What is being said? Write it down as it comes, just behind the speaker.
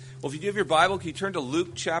Well, if you do have your Bible, can you turn to Luke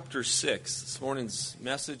chapter 6? This morning's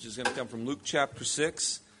message is going to come from Luke chapter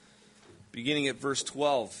 6, beginning at verse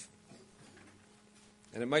 12.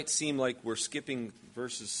 And it might seem like we're skipping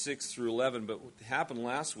verses 6 through 11, but what happened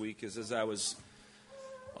last week is as I was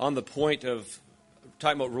on the point of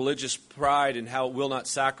talking about religious pride and how it will not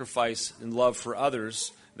sacrifice in love for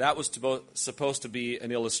others, that was supposed to be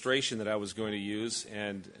an illustration that I was going to use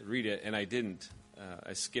and read it, and I didn't.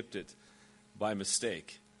 I skipped it by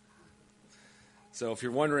mistake. So if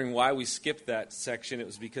you're wondering why we skipped that section, it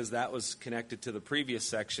was because that was connected to the previous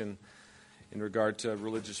section in regard to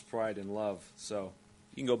religious pride and love. So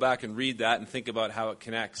you can go back and read that and think about how it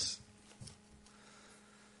connects.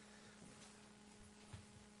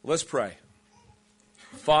 Let's pray.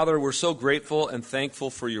 Father, we're so grateful and thankful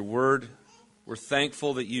for your word. We're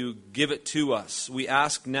thankful that you give it to us. We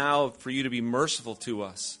ask now for you to be merciful to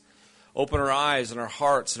us. Open our eyes and our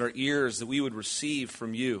hearts and our ears that we would receive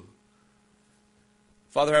from you.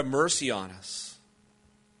 Father, have mercy on us.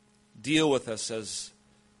 Deal with us as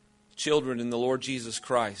children in the Lord Jesus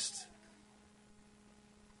Christ.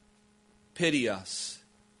 Pity us,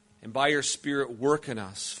 and by your Spirit work in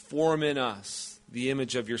us, form in us the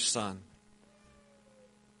image of your Son.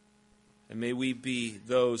 And may we be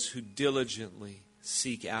those who diligently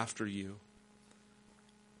seek after you.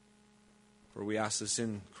 For we ask this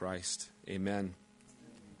in Christ. Amen.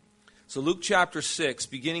 So Luke chapter 6,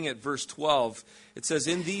 beginning at verse 12, it says,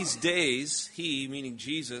 "In these days, he," meaning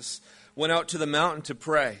Jesus, "went out to the mountain to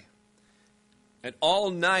pray. And all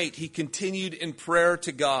night he continued in prayer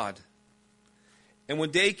to God. And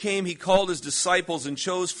when day came, he called his disciples and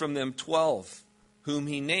chose from them 12, whom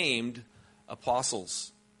he named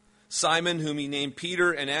apostles. Simon, whom he named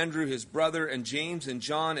Peter, and Andrew his brother, and James and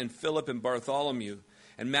John and Philip and Bartholomew,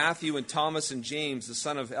 and Matthew and Thomas and James, the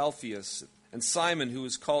son of Alphaeus, and Simon, who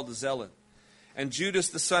was called the Zealot, and Judas,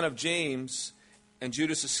 the son of James, and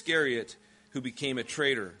Judas Iscariot, who became a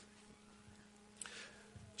traitor."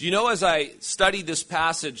 Do you know, as I studied this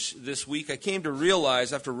passage this week, I came to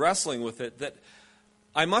realize, after wrestling with it, that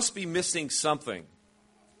I must be missing something.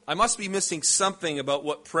 I must be missing something about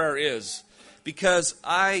what prayer is, because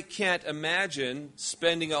I can't imagine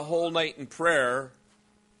spending a whole night in prayer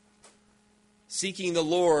seeking the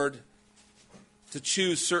Lord to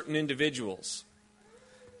choose certain individuals.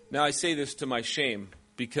 Now, I say this to my shame,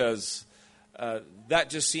 because that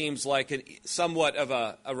just seems like somewhat of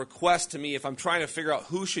a request to me. If I'm trying to figure out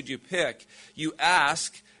who should you pick, you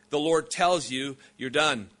ask, the Lord tells you, you're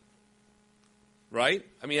done. Right?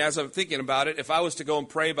 I mean, as I'm thinking about it, if I was to go and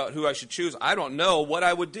pray about who I should choose, I don't know what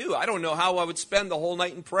I would do. I don't know how I would spend the whole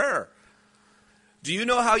night in prayer. Do you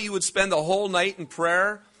know how you would spend the whole night in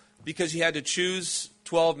prayer because you had to choose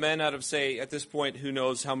 12 men out of, say, at this point, who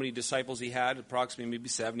knows how many disciples he had, approximately maybe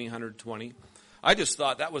 70, 120. I just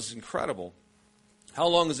thought that was incredible. How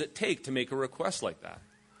long does it take to make a request like that?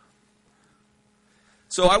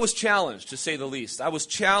 So I was challenged, to say the least. I was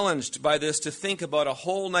challenged by this to think about a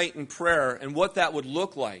whole night in prayer and what that would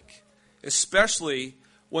look like, especially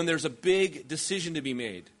when there's a big decision to be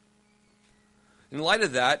made. In light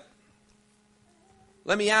of that,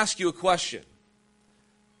 let me ask you a question.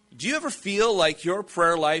 Do you ever feel like your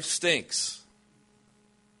prayer life stinks?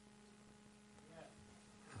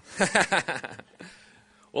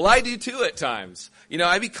 Well, I do too at times. You know,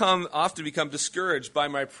 I often become discouraged by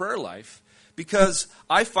my prayer life because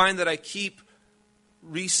I find that I keep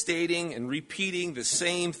restating and repeating the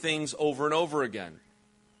same things over and over again.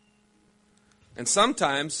 And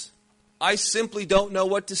sometimes I simply don't know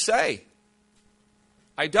what to say.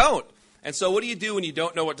 I don't. And so what do you do when you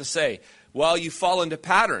don't know what to say? Well, you fall into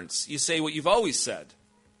patterns. You say what you've always said.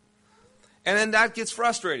 And then that gets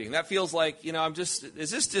frustrating. That feels like,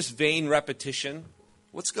 is this just vain repetition?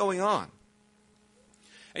 What's going on?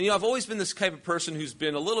 And I've always been this type of person who's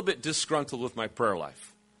been a little bit disgruntled with my prayer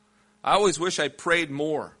life. I always wish I prayed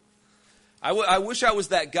more. I wish I was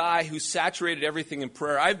that guy who saturated everything in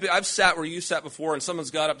prayer. I've sat where you sat before, and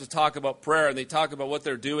someone's got up to talk about prayer, and they talk about what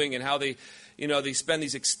they're doing and how they spend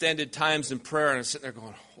these extended times in prayer, and I'm sitting there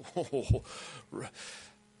going, oh,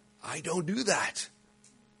 I don't do that.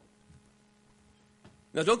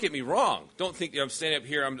 Now, don't get me wrong. Don't think I'm standing up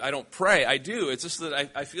here, I don't pray. I do. It's just that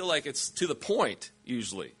I feel like it's to the point,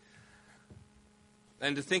 usually.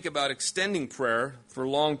 And to think about extending prayer for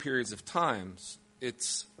long periods of times,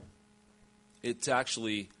 it's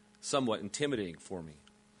actually somewhat intimidating for me.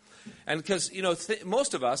 And because,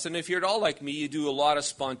 most of us, and if you're at all like me, you do a lot of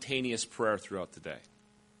spontaneous prayer throughout the day.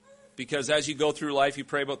 Because as you go through life, you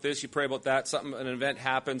pray about this, you pray about that. An event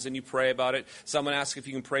happens and you pray about it. Someone asks if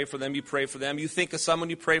you can pray for them, you pray for them. You think of someone,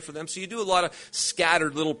 you pray for them. So you do a lot of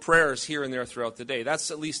scattered little prayers here and there throughout the day. That's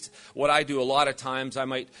at least what I do a lot of times. I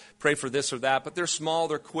might pray for this or that, but they're small,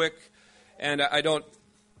 they're quick, and I don't,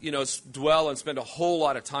 dwell and spend a whole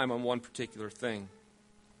lot of time on one particular thing.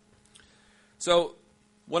 So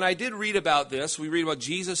when I did read about this, we read about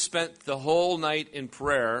Jesus spent the whole night in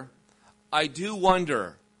prayer. I do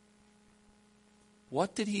wonder,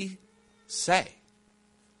 what did he say?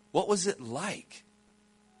 What was it like?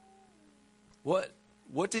 What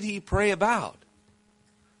did he pray about?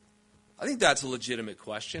 I think that's a legitimate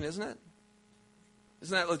question, isn't it?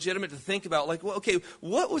 Isn't that legitimate to think about?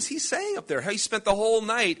 What was he saying up there? How he spent the whole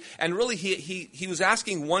night, and really he was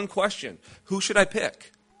asking one question: who should I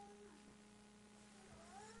pick?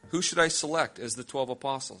 Who should I select as the 12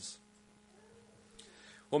 apostles?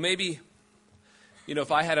 Well, maybe,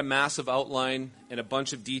 if I had a massive outline and a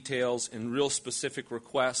bunch of details and real specific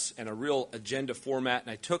requests and a real agenda format,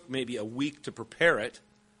 and I took maybe a week to prepare it,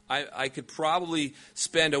 I could probably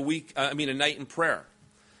spend a night in prayer.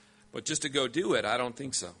 But just to go do it, I don't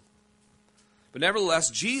think so. But nevertheless,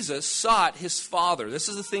 Jesus sought his Father. This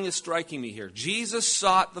is the thing that's striking me here. Jesus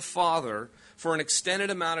sought the Father for an extended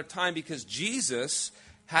amount of time because Jesus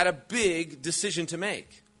had a big decision to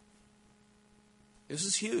make. This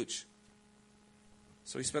is huge.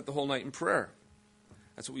 So he spent the whole night in prayer.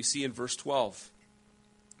 That's what we see in verse 12.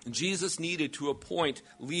 And Jesus needed to appoint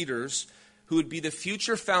leaders who would be the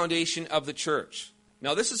future foundation of the church.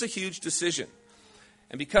 Now, this is a huge decision.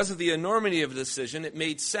 And because of the enormity of the decision, it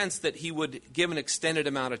made sense that he would give an extended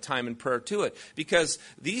amount of time in prayer to it. Because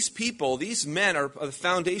these people, these men, are the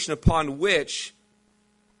foundation upon which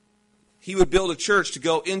he would build a church to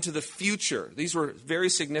go into the future. These were very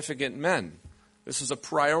significant men. This was a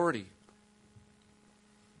priority.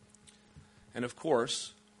 And of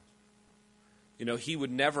course, he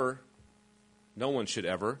would never, no one should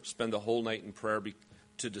ever, spend the whole night in prayer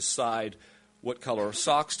to decide what color of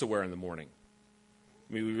socks to wear in the morning.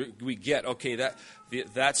 We get,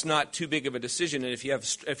 that's not too big of a decision. And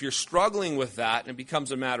if you're struggling with that and it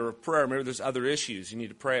becomes a matter of prayer, maybe there's other issues you need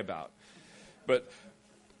to pray about. But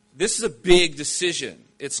this is a big decision.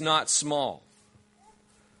 It's not small.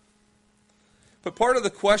 But part of the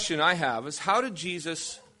question I have is,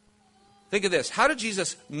 think of this, how did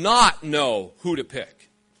Jesus not know who to pick?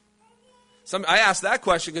 I ask that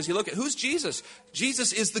question because you look at, who's Jesus?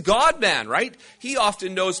 Jesus is the God-man, right? He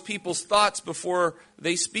often knows people's thoughts before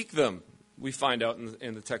they speak them, we find out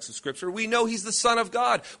in the text of Scripture. We know he's the Son of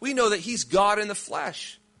God. We know that he's God in the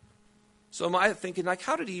flesh. So am I thinking,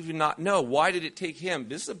 how did he even not know? Why did it take him?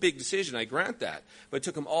 This is a big decision, I grant that. But it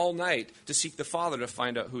took him all night to seek the Father to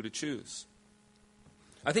find out who to choose.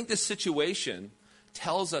 I think this situation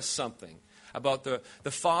tells us something about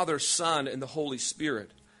the Father, Son, and the Holy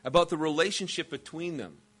Spirit, about the relationship between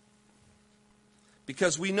them.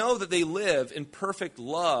 Because we know that they live in perfect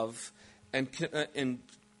love and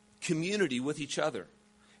community with each other.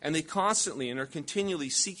 And they constantly and are continually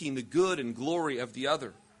seeking the good and glory of the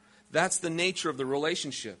other. That's the nature of the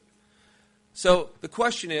relationship. So the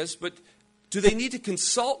question is, but do they need to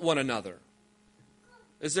consult one another?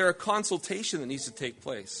 Is there a consultation that needs to take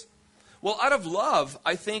place? Well, out of love,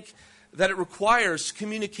 I think that it requires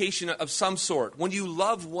communication of some sort. When you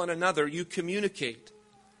love one another, you communicate.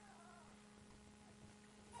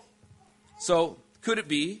 So, could it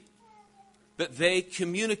be that they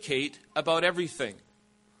communicate about everything?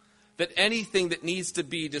 That anything that needs to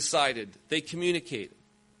be decided, they communicate?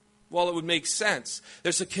 Well, it would make sense.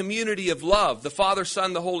 There's a community of love, the Father,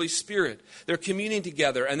 Son, the Holy Spirit. They're communing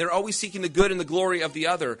together, and they're always seeking the good and the glory of the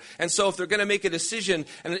other. And so if they're going to make a decision,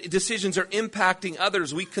 and decisions are impacting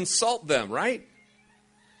others, we consult them, right?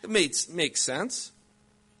 It makes sense.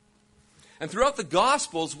 And throughout the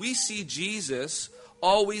Gospels, we see Jesus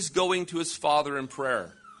always going to his Father in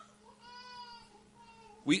prayer.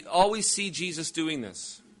 We always see Jesus doing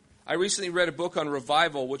this. I recently read a book on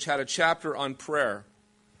revival which had a chapter on prayer.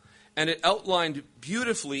 And it outlined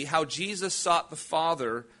beautifully how Jesus sought the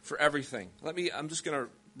Father for everything. I'm just going to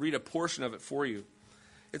read a portion of it for you.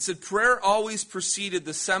 It said, prayer always preceded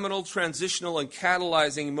the seminal, transitional, and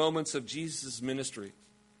catalyzing moments of Jesus' ministry.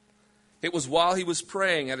 It was while he was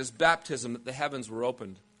praying at his baptism that the heavens were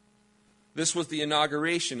opened. This was the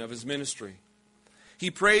inauguration of his ministry. He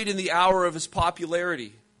prayed in the hour of his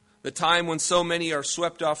popularity, the time when so many are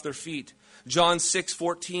swept off their feet. John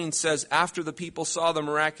 6:14 says, after the people saw the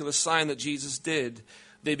miraculous sign that Jesus did,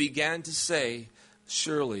 they began to say,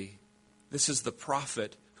 surely this is the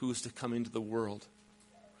prophet who is to come into the world.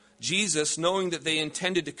 Jesus, knowing that they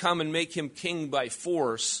intended to come and make him king by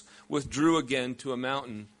force, withdrew again to a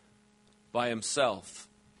mountain by himself.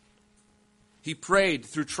 He prayed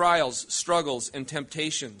through trials, struggles, and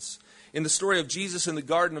temptations. In the story of Jesus in the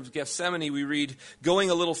Garden of Gethsemane, we read, going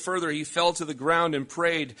a little further, he fell to the ground and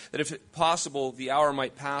prayed that if possible, the hour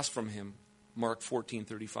might pass from him. Mark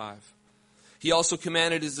 14:35. He also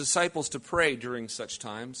commanded his disciples to pray during such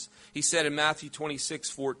times. He said in Matthew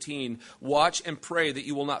 26:14, watch and pray that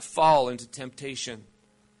you will not fall into temptation.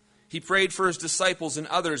 He prayed for his disciples and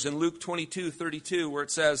others in Luke 22:32, where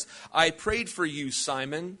it says, I prayed for you,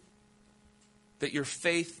 Simon, that your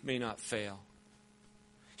faith may not fail.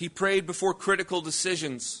 He prayed before critical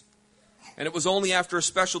decisions. And it was only after a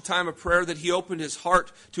special time of prayer that he opened his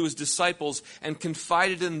heart to his disciples and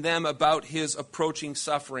confided in them about his approaching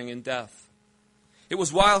suffering and death. It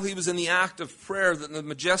was while he was in the act of prayer that the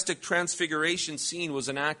majestic transfiguration scene was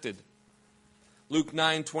enacted. Luke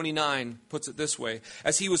 9:29 puts it this way.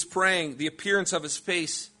 As he was praying, the appearance of his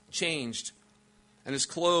face changed, and his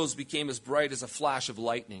clothes became as bright as a flash of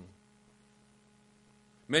lightning.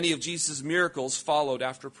 Many of Jesus' miracles followed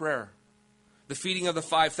after prayer. The feeding of the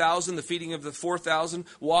 5,000, the feeding of the 4,000,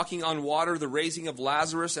 walking on water, the raising of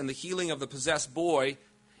Lazarus, and the healing of the possessed boy,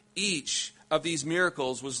 each of these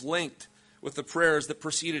miracles was linked with the prayers that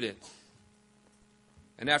preceded it.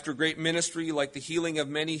 And after great ministry, like the healing of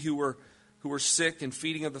many who were sick and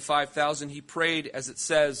feeding of the 5,000, he prayed, as it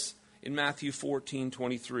says in Matthew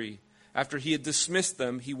 14:23. After he had dismissed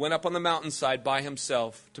them, he went up on the mountainside by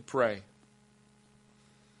himself to pray.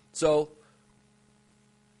 So,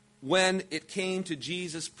 when it came to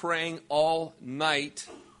Jesus praying all night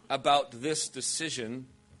about this decision,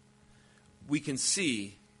 we can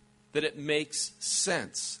see that it makes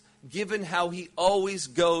sense, given how he always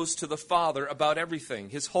goes to the Father about everything.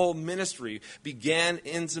 His whole ministry began,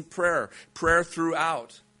 ends in prayer, prayer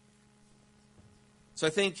throughout. So I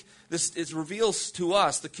think it reveals to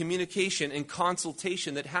us the communication and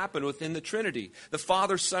consultation that happen within the Trinity. The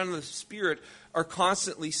Father, Son, and the Spirit are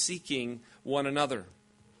constantly seeking one another.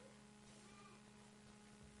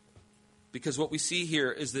 Because what we see here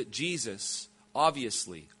is that Jesus,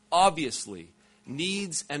 obviously,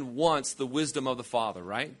 needs and wants the wisdom of the Father,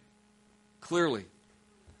 right? Clearly.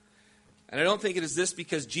 And I don't think it is this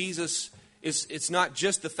because Jesus it's not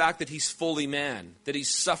just the fact that he's fully man, that he's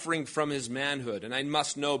suffering from his manhood, and I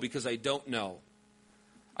must know because I don't know.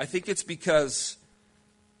 I think it's because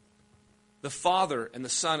the Father and the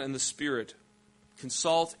Son and the Spirit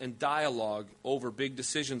consult and dialogue over big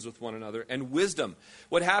decisions with one another, and wisdom.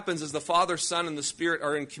 What happens is the Father, Son, and the Spirit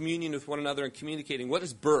are in communion with one another and communicating. What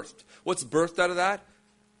is birthed? What's birthed out of that?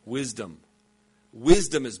 Wisdom.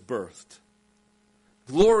 Wisdom is birthed.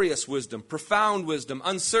 Glorious wisdom, profound wisdom,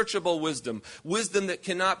 unsearchable wisdom, wisdom that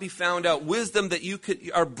cannot be found out, wisdom that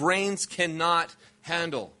our brains cannot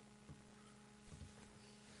handle.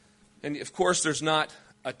 And of course, there's not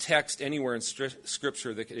a text anywhere in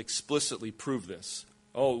Scripture that could explicitly prove this.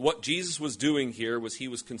 Oh, what Jesus was doing here was they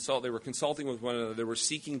were consulting with one another, they were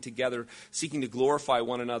seeking together, seeking to glorify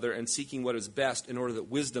one another, and seeking what is best in order that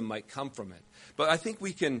wisdom might come from it. But I think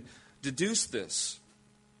we can deduce this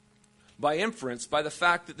by inference, by the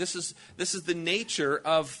fact that this is the nature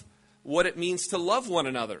of what it means to love one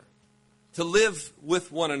another, to live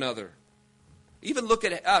with one another. Even look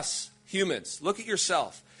at us, humans. Look at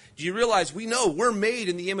yourself. Do you realize we know we're made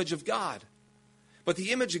in the image of God? But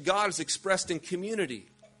the image of God is expressed in community.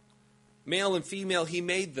 Male and female, he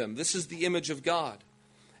made them. This is the image of God.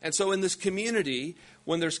 And so in this community,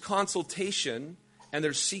 when there's consultation, and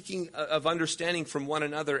there's seeking of understanding from one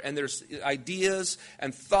another, and there's ideas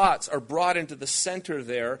and thoughts are brought into the center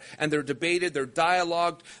there, and they're debated, they're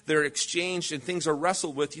dialogued, they're exchanged, and things are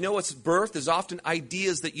wrestled with. You know what's birthed is often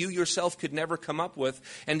ideas that you yourself could never come up with,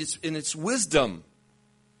 and it's wisdom.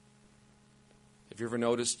 Have you ever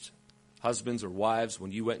noticed, husbands or wives,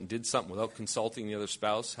 when you went and did something without consulting the other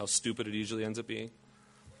spouse, how stupid it usually ends up being?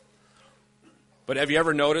 But have you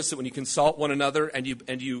ever noticed that when you consult one another and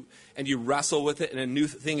you wrestle with it and a new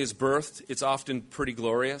thing is birthed, it's often pretty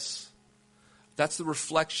glorious? That's the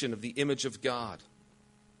reflection of the image of God.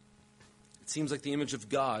 It seems like the image of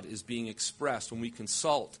God is being expressed when we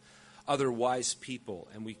consult other wise people,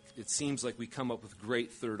 and it seems like we come up with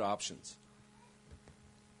great third options.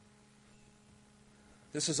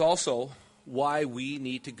 This is also why we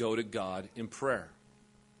need to go to God in prayer.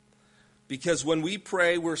 Because when we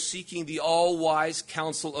pray, we're seeking the all-wise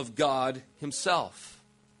counsel of God himself.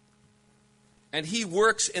 And he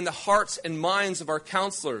works in the hearts and minds of our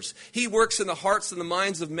counselors. He works in the hearts and the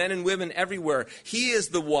minds of men and women everywhere. He is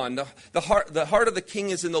the one. The heart of the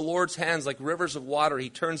king is in the Lord's hands like rivers of water. He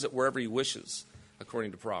turns it wherever he wishes.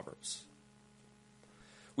 according to Proverbs.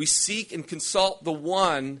 We seek and consult the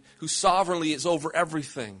one who sovereignly is over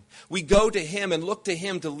everything. We go to him and look to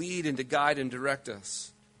him to lead and to guide and direct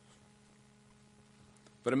us.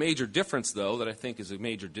 But a major difference, though, that I think is a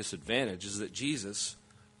major disadvantage is that Jesus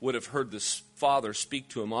would have heard the Father speak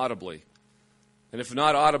to him audibly. And if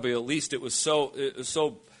not audibly, at least it was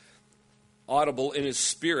so audible in his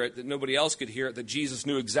spirit that nobody else could hear it, that Jesus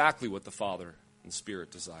knew exactly what the Father and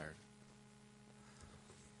Spirit desired.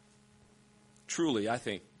 Truly, I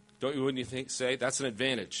think, wouldn't you think, say, that's an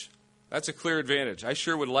advantage. That's a clear advantage. I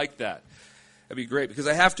sure would like that. That'd be great, because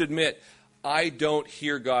I have to admit, I don't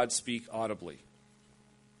hear God speak audibly.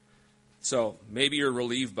 So maybe you're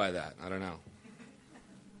relieved by that. I don't know.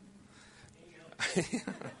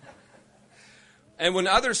 And when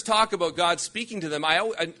others talk about God speaking to them,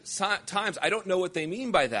 times I don't know what they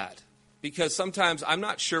mean by that, because sometimes I'm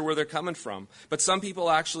not sure where they're coming from. But some people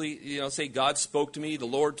actually, say God spoke to me, the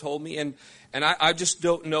Lord told me, and I just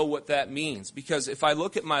don't know what that means. Because if I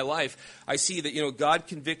look at my life, I see that God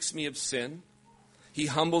convicts me of sin. He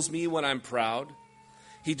humbles me when I'm proud.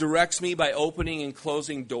 He directs me by opening and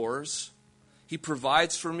closing doors. He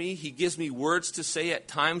provides for me. He gives me words to say at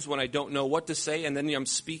times when I don't know what to say, and then I'm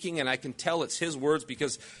speaking and I can tell it's his words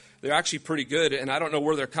because they're actually pretty good, and I don't know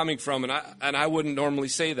where they're coming from, and I wouldn't normally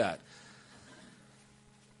say that.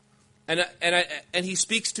 And he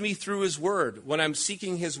speaks to me through his word. When I'm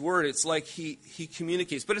seeking his word, it's like he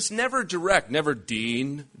communicates. But it's never direct, never,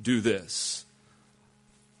 Dean, do this.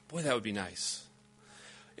 Boy, that would be nice.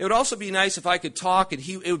 It would also be nice if I could talk and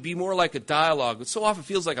it would be more like a dialogue. It so often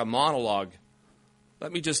feels like a monologue.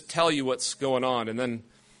 Let me just tell you what's going on, and then,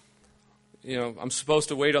 I'm supposed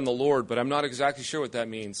to wait on the Lord, but I'm not exactly sure what that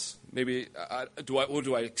means. Maybe, do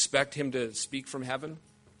I expect him to speak from heaven?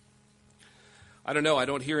 I don't know. I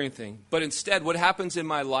don't hear anything. But instead, what happens in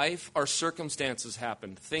my life are circumstances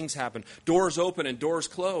happen. Things happen. Doors open and doors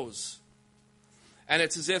close. And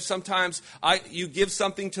it's as if sometimes you give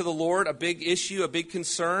something to the Lord, a big issue, a big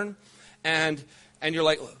concern, and you're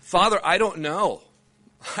like, Father, I don't know.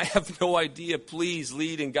 I have no idea. Please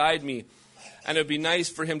lead and guide me. And it would be nice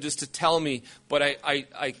for him just to tell me, but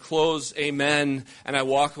I close amen, and I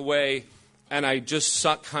walk away, and I just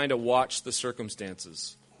kind of watch the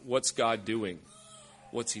circumstances. What's God doing?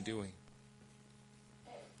 What's he doing?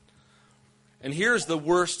 And here's the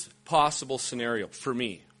worst possible scenario for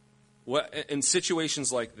me in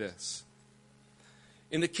situations like this.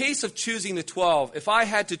 In the case of choosing the 12, if I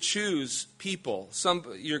had to choose people,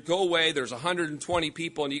 you go away, there's 120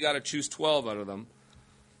 people, and you got to choose 12 out of them,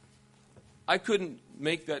 I couldn't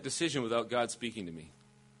make that decision without God speaking to me.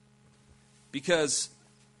 Because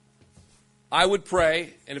I would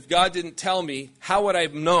pray, and if God didn't tell me, how would I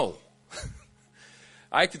know?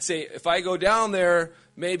 I could say, if I go down there,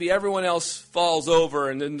 maybe everyone else falls over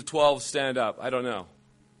and then the 12 stand up. I don't know.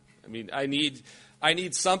 I mean, I need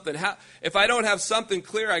something. If I don't have something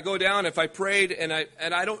clear, I go down. If I prayed and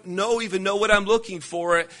I don't even know what I'm looking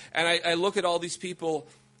for, and I look at all these people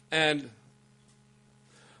and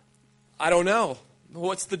I don't know.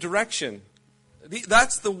 What's the direction?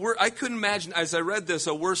 That's the worst. I couldn't imagine, as I read this,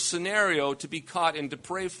 a worse scenario to be caught in to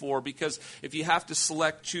pray for, because if you have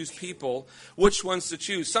to choose people, which ones to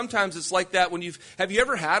choose? Sometimes it's like that when have you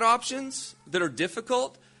ever had options that are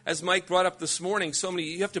difficult? As Mike brought up this morning,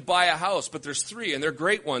 you have to buy a house, but there's 3, and they're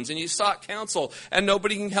great ones, and you sought counsel, and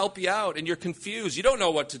nobody can help you out, and you're confused. You don't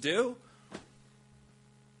know what to do.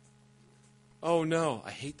 Oh, no,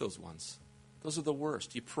 I hate those ones. Those are the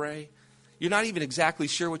worst. You pray. You're not even exactly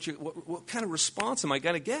sure what kind of response am I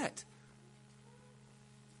going to get.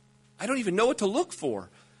 I don't even know what to look for.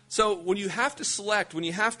 So when you have to select, when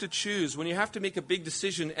you have to choose, when you have to make a big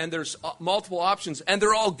decision and there's multiple options and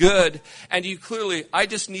they're all good, and I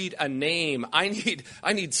just need a name. I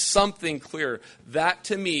need something clear. That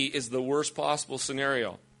to me is the worst possible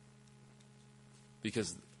scenario.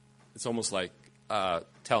 Because it's almost like,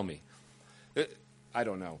 tell me. I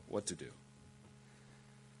don't know what to do.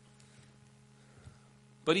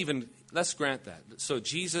 But even, let's grant that. So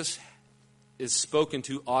Jesus is spoken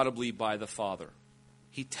to audibly by the Father.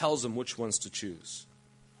 He tells him which ones to choose.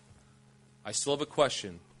 I still have a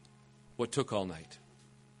question. What took all night?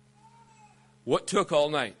 What took all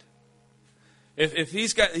night? If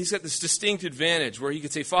he's got this distinct advantage where he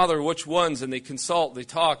could say, Father, which ones? And they consult, they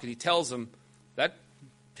talk, and he tells them, that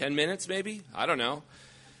 10 minutes maybe? I don't know.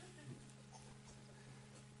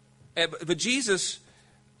 But Jesus,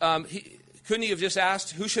 couldn't he have just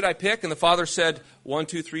asked, who should I pick? And the Father said, 1,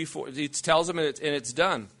 2, 3, 4. He tells him, and it's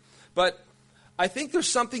done. But I think there's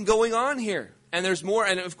something going on here. And there's more.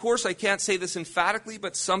 And of course, I can't say this emphatically,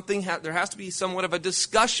 but there has to be somewhat of a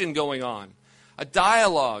discussion going on. a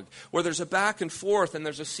dialogue where there's a back and forth and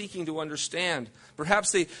there's a seeking to understand.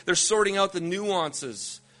 Perhaps they're sorting out the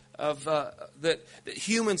nuances of that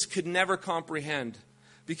humans could never comprehend,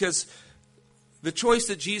 because the choice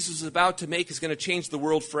that Jesus is about to make is going to change the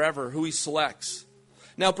world forever, who he selects.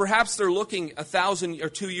 Now, perhaps they're looking 1,000 or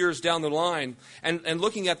 2 years down the line and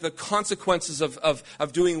looking at the consequences of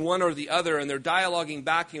doing one or the other, and they're dialoguing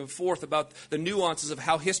back and forth about the nuances of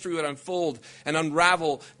how history would unfold and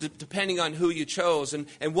unravel depending on who you chose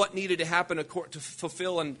and what needed to happen to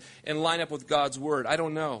fulfill and line up with God's word. I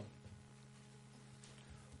don't know.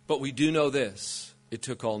 But we do know this: it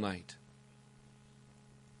took all night.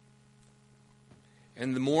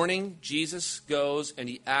 In the morning, Jesus goes and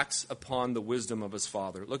he acts upon the wisdom of his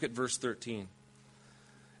Father. Look at verse 13.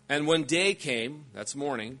 And when day came, that's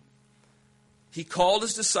morning, he called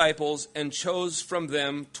his disciples and chose from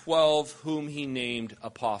them 12 whom he named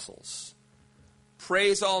apostles.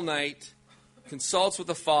 Prays all night, consults with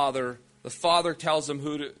the Father. The Father tells him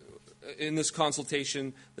who to, in this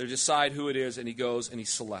consultation, they decide who it is, and he goes and he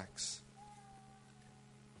selects.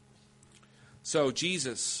 So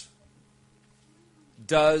Jesus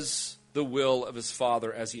does the will of his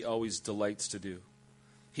Father as he always delights to do.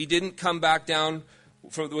 He didn't come back down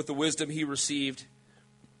with the wisdom he received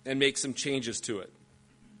and make some changes to it.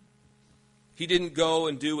 He didn't go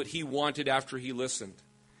and do what he wanted after he listened.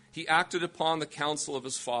 He acted upon the counsel of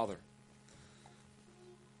his Father,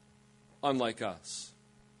 unlike us.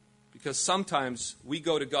 Because sometimes we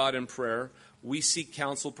go to God in prayer, we seek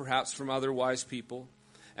counsel perhaps from other wise people,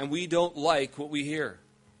 and we don't like what we hear.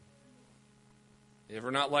 You ever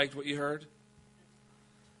not liked what you heard?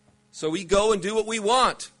 So we go and do what we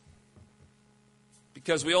want.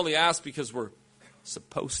 Because we only ask because we're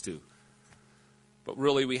supposed to. But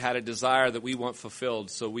really we had a desire that we want fulfilled.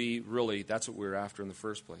 So that's what we were after in the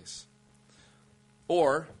first place.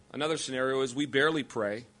 Or another scenario is we barely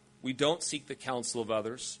pray. We don't seek the counsel of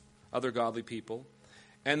others, other godly people.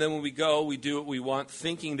 And then when we go, we do what we want,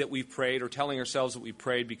 thinking that we've prayed or telling ourselves that we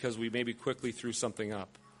prayed because we maybe quickly threw something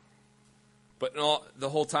up. But the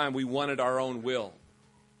whole time we wanted our own will.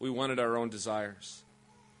 We wanted our own desires.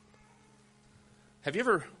 Have you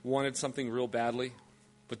ever wanted something real badly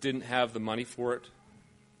but didn't have the money for it?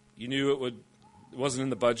 You knew it wasn't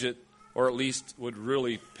in the budget, or at least would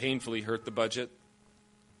really painfully hurt the budget.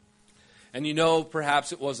 And you know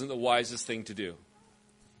perhaps it wasn't the wisest thing to do.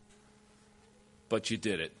 But you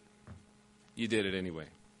did it. You did it anyway.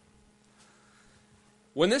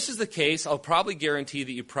 When this is the case, I'll probably guarantee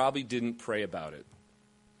that you probably didn't pray about it.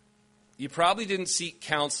 You probably didn't seek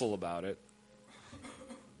counsel about it.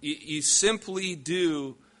 You simply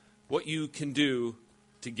do what you can do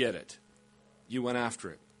to get it. You went after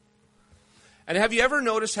it. And have you ever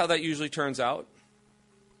noticed how that usually turns out?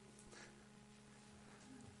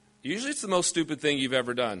 Usually it's the most stupid thing you've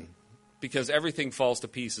ever done, because everything falls to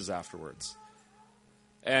pieces afterwards.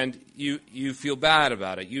 And you feel bad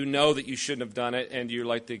about it. You know that you shouldn't have done it, and you're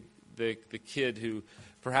like the kid who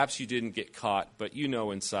perhaps you didn't get caught, but you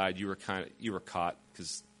know inside you were caught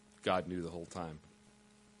because God knew the whole time.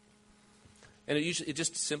 And it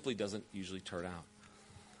just simply doesn't usually turn out.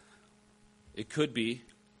 It could be,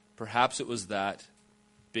 perhaps it was that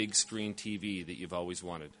big screen TV that you've always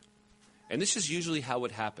wanted. And this is usually how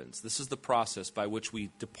it happens. This is the process by which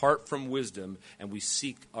we depart from wisdom and we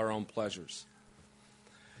seek our own pleasures.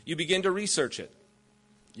 You begin to research it.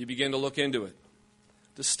 You begin to look into it,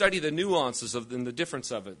 to study the nuances and the difference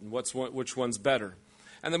of it and which one's better.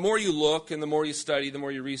 And the more you look and the more you study, the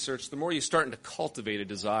more you research, the more you're starting to cultivate a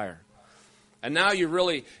desire. And now you're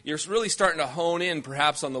really starting to hone in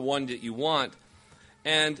perhaps on the one that you want.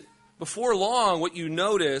 And before long, what you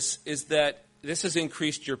notice is that this has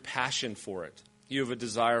increased your passion for it. You have a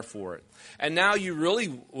desire for it. And now you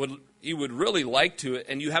would really like to it,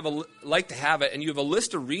 and you like to have it, and you have a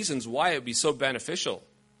list of reasons why it would be so beneficial.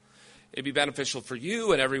 It'd be beneficial for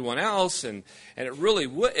you and everyone else, and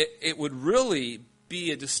it would really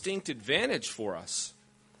be a distinct advantage for us.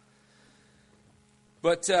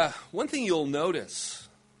 But one thing you'll notice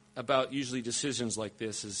about usually decisions like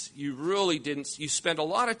this is you spend a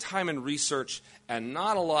lot of time in research and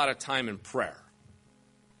not a lot of time in prayer,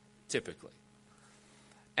 typically.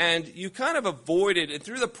 And you kind of avoided, and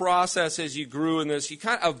through the process as you grew in this, you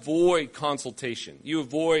kind of avoid consultation. You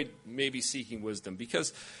avoid maybe seeking wisdom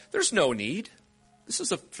because there's no need. This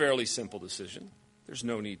is a fairly simple decision. There's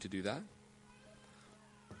no need to do that.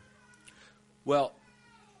 Well,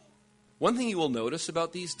 one thing you will notice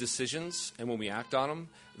about these decisions and when we act on them,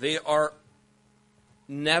 they are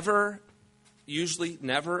usually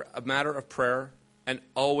never a matter of prayer and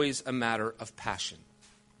always a matter of passion.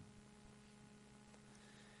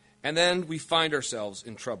 And then we find ourselves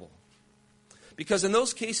in trouble. Because in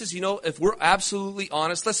those cases, if we're absolutely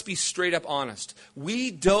honest, let's be straight up honest. We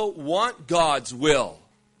don't want God's will.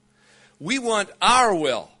 We want our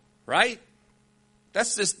will, right?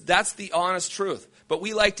 That's the honest truth. But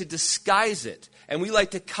we like to disguise it, and we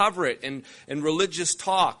like to cover it in religious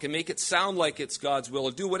talk and make it sound like it's God's will,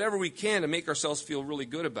 and do whatever we can to make ourselves feel really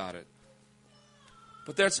good about it.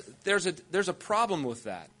 But there's a problem with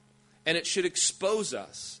that, and it should expose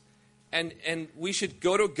us. And we should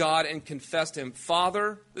go to God and confess to Him,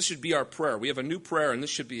 Father, this should be our prayer. We have a new prayer, and this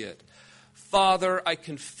should be it. Father, I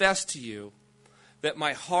confess to you that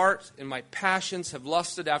my heart and my passions have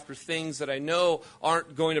lusted after things that I know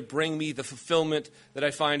aren't going to bring me the fulfillment that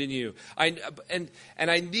I find in you. And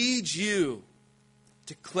I need you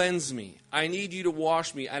to cleanse me. I need you to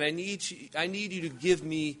wash me. And I need you to give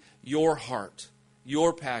me your heart,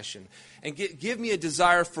 your passion. And give me a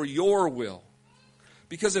desire for your will.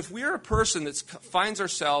 Because if we're a person that finds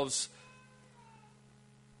ourselves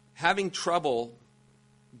having trouble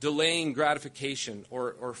delaying gratification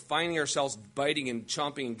or finding ourselves biting and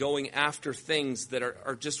chomping and going after things that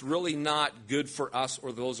are just really not good for us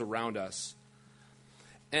or those around us,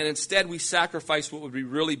 and instead we sacrifice what would be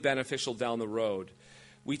really beneficial down the road,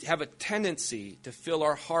 we have a tendency to fill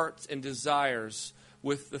our hearts and desires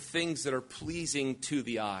with the things that are pleasing to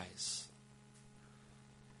the eyes.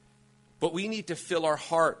 But we need to fill our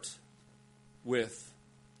heart with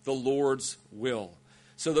the Lord's will,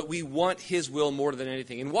 so that we want His will more than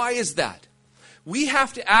anything. And why is that? We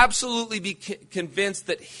have to absolutely be convinced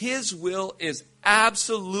that His will is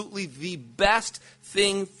absolutely the best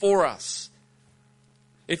thing for us.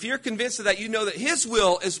 If you're convinced of that, you know that His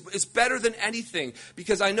will is better than anything,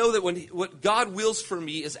 because I know that what God wills for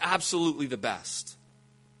me is absolutely the best.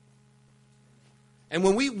 And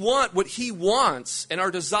when we want what He wants and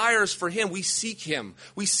our desires for Him, we seek Him.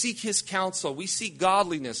 We seek His counsel. We seek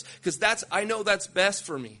godliness, because I know that's best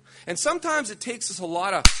for me. And sometimes it takes us a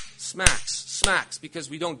lot of smacks, because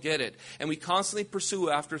we don't get it. And we constantly pursue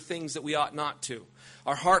after things that we ought not to.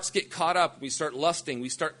 Our hearts get caught up. We start lusting. We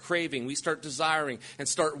start craving. We start desiring and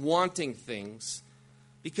start wanting things.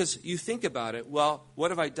 Because you think about it, well,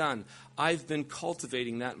 what have I done? I've been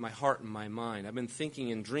cultivating that in my heart and my mind. I've been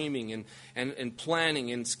thinking and dreaming and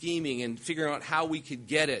planning and scheming and figuring out how we could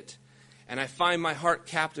get it. And I find my heart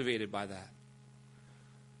captivated by that.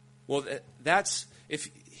 Well, if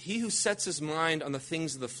he who sets his mind on the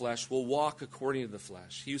things of the flesh will walk according to the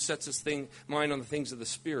flesh. He who sets his mind on the things of the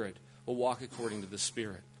Spirit will walk according to the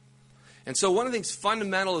Spirit. And so one of the things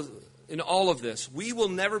fundamental in all of this, we will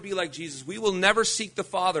never be like Jesus. We will never seek the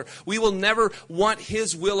Father. We will never want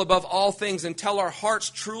His will above all things until our hearts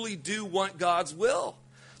truly do want God's will.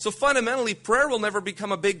 So fundamentally, prayer will never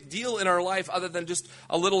become a big deal in our life other than just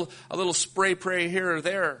a little spray prayer here or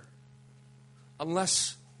there,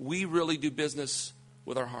 unless we really do business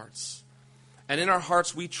with our hearts. And in our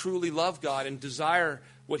hearts, we truly love God and desire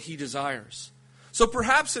what He desires. So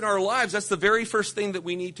perhaps in our lives, that's the very first thing that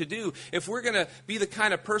we need to do. If we're going to be the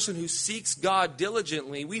kind of person who seeks God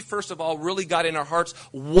diligently, we first of all really got in our hearts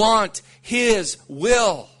want His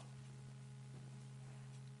will.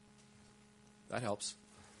 That helps.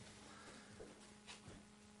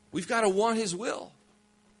 We've got to want His will.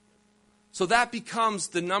 So that becomes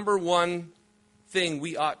the number one thing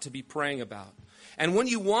we ought to be praying about. And when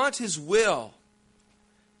you want His will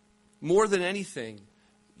more than anything,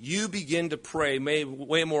 you begin to pray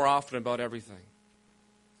way more often about everything.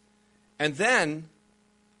 And then,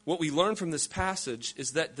 what we learn from this passage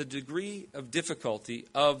is that the degree of difficulty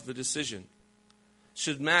of the decision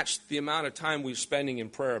should match the amount of time we're spending in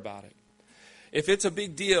prayer about it. If it's a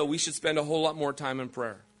big deal, we should spend a whole lot more time in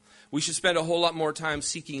prayer. We should spend a whole lot more time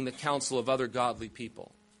seeking the counsel of other godly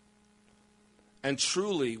people and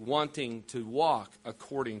truly wanting to walk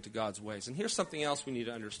according to God's ways. And here's something else we need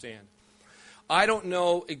to understand. I don't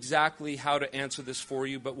know exactly how to answer this for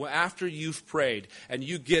you, but after you've prayed and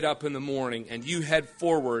you get up in the morning and you head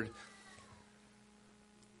forward,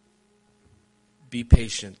 be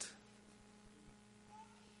patient.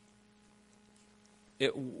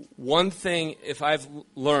 One thing, if I've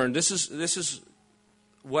learned, this is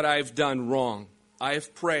what I've done wrong.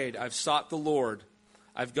 I've prayed, I've sought the Lord,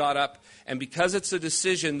 I've got up, and because it's a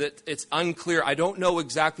decision that it's unclear, I don't know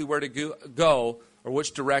exactly where to go or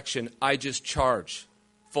which direction, I just charge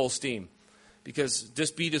full steam. Because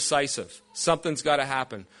just be decisive. Something's got to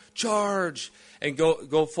happen. Charge! And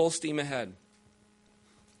go full steam ahead.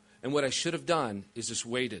 And what I should have done is just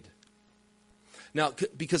waited. Now,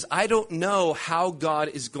 because I don't know how God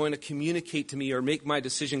is going to communicate to me or make my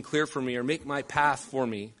decision clear for me or make my path for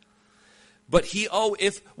me. But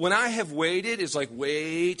when I have waited, it's like,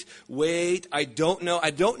 wait, I don't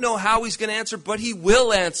know how he's going to answer, but he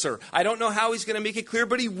will answer. I don't know how he's going to make it clear,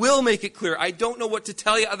 but he will make it clear. I don't know what to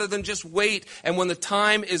tell you other than just wait. And when the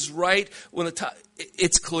time is right,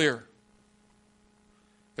 it's clear.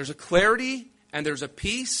 There's a clarity and there's a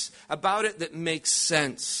peace about it that makes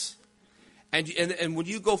sense. And when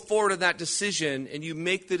you go forward in that decision and you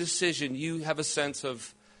make the decision, you have a sense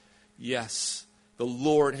of, yes, the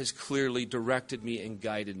Lord has clearly directed me and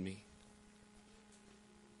guided me.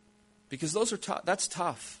 Because that's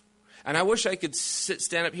tough. And I wish I could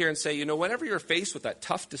stand up here and say, whenever you're faced with that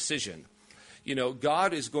tough decision,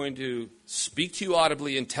 God is going to speak to you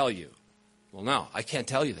audibly and tell you. Well, no, I can't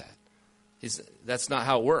tell you that. That's not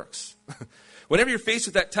how it works. Whenever you're faced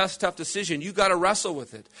with that tough decision, you got to wrestle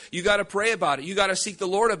with it. You got to pray about it. You got to seek the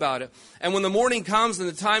Lord about it. And when the morning comes and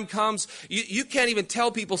the time comes, you can't even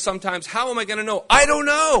tell people sometimes, how am I going to know? I don't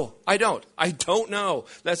know. I don't know.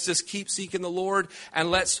 Let's just keep seeking the Lord and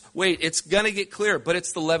let's wait. It's going to get clear, but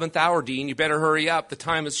it's the 11th hour, Dean. You better hurry up. The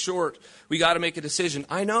time is short. We got to make a decision.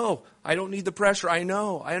 I know. I don't need the pressure. I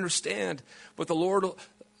know. I understand. But the Lord,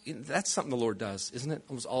 that's something the Lord does, isn't it?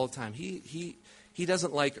 Almost all the time. He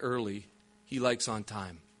doesn't like early. He likes on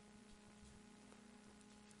time.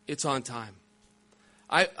 It's on time.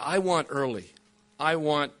 I want early. I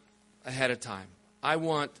want ahead of time.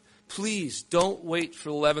 Please don't wait for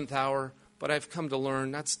the 11th hour, but I've come to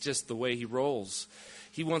learn that's just the way he rolls.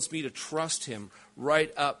 He wants me to trust him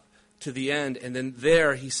right up to the end, and then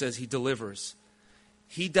there he says he delivers.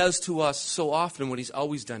 He does to us so often what he's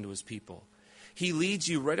always done to his people. He leads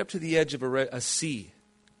you right up to the edge of a sea,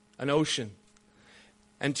 an ocean.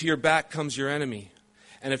 And to your back comes your enemy.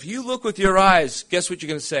 And if you look with your eyes, guess what you're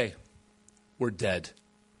going to say? We're dead.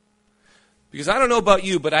 Because I don't know about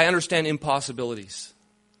you, but I understand impossibilities.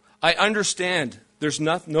 I understand there's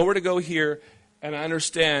nowhere to go here, and I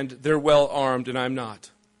understand they're well armed and I'm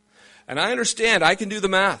not. And I understand I can do the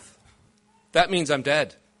math. That means I'm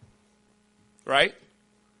dead. Right?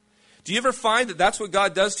 Do you ever find that that's what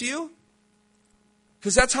God does to you?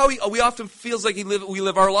 Because that's how we often feels like we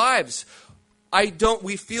live our lives.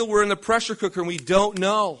 We feel we're in the pressure cooker and we don't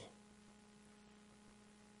know.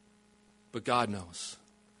 But God knows.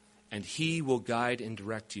 And he will guide and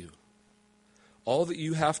direct you. All that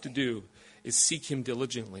you have to do is seek him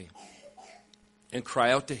diligently and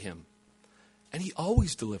cry out to him. And he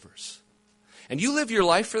always delivers. And you live your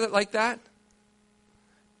life like that,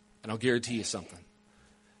 and I'll guarantee you something.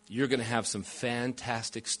 You're going to have some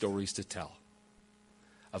fantastic stories to tell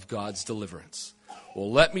of God's deliverance.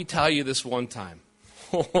 Well, let me tell you this one time.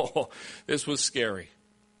 This was scary.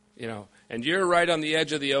 And you're right on the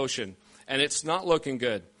edge of the ocean, and it's not looking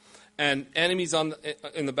good. And enemies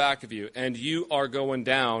in the back of you, and you are going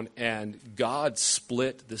down, and God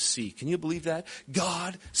split the sea. Can you believe that?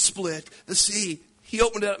 God split the sea. He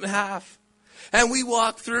opened it up in half. And we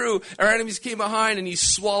walked through. Our enemies came behind, and he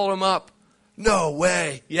swallowed them up. No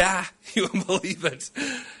way. Yeah, you won't believe it.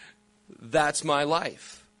 That's my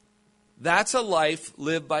life. That's a life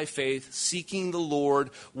lived by faith, seeking the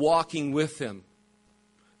Lord, walking with him.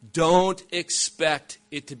 Don't expect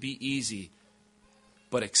it to be easy,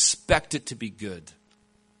 but expect it to be good.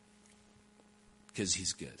 Because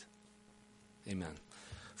he's good. Amen.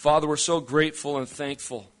 Father, we're so grateful and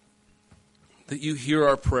thankful that you hear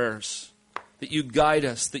our prayers, that you guide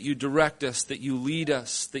us, that you direct us, that you lead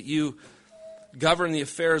us, that you govern the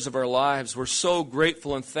affairs of our lives. We're so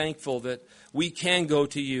grateful and thankful that we can go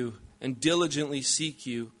to you and diligently seek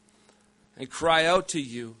you and cry out to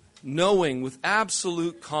you, knowing with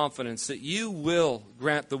absolute confidence that you will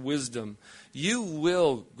grant the wisdom, you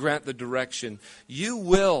will grant the direction, you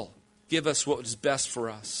will give us what is best for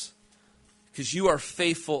us, because you are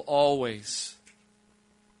faithful always.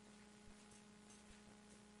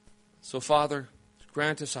 So, Father,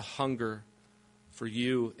 grant us a hunger for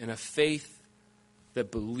you and a faith that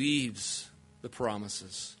believes the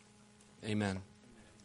promises. Amen.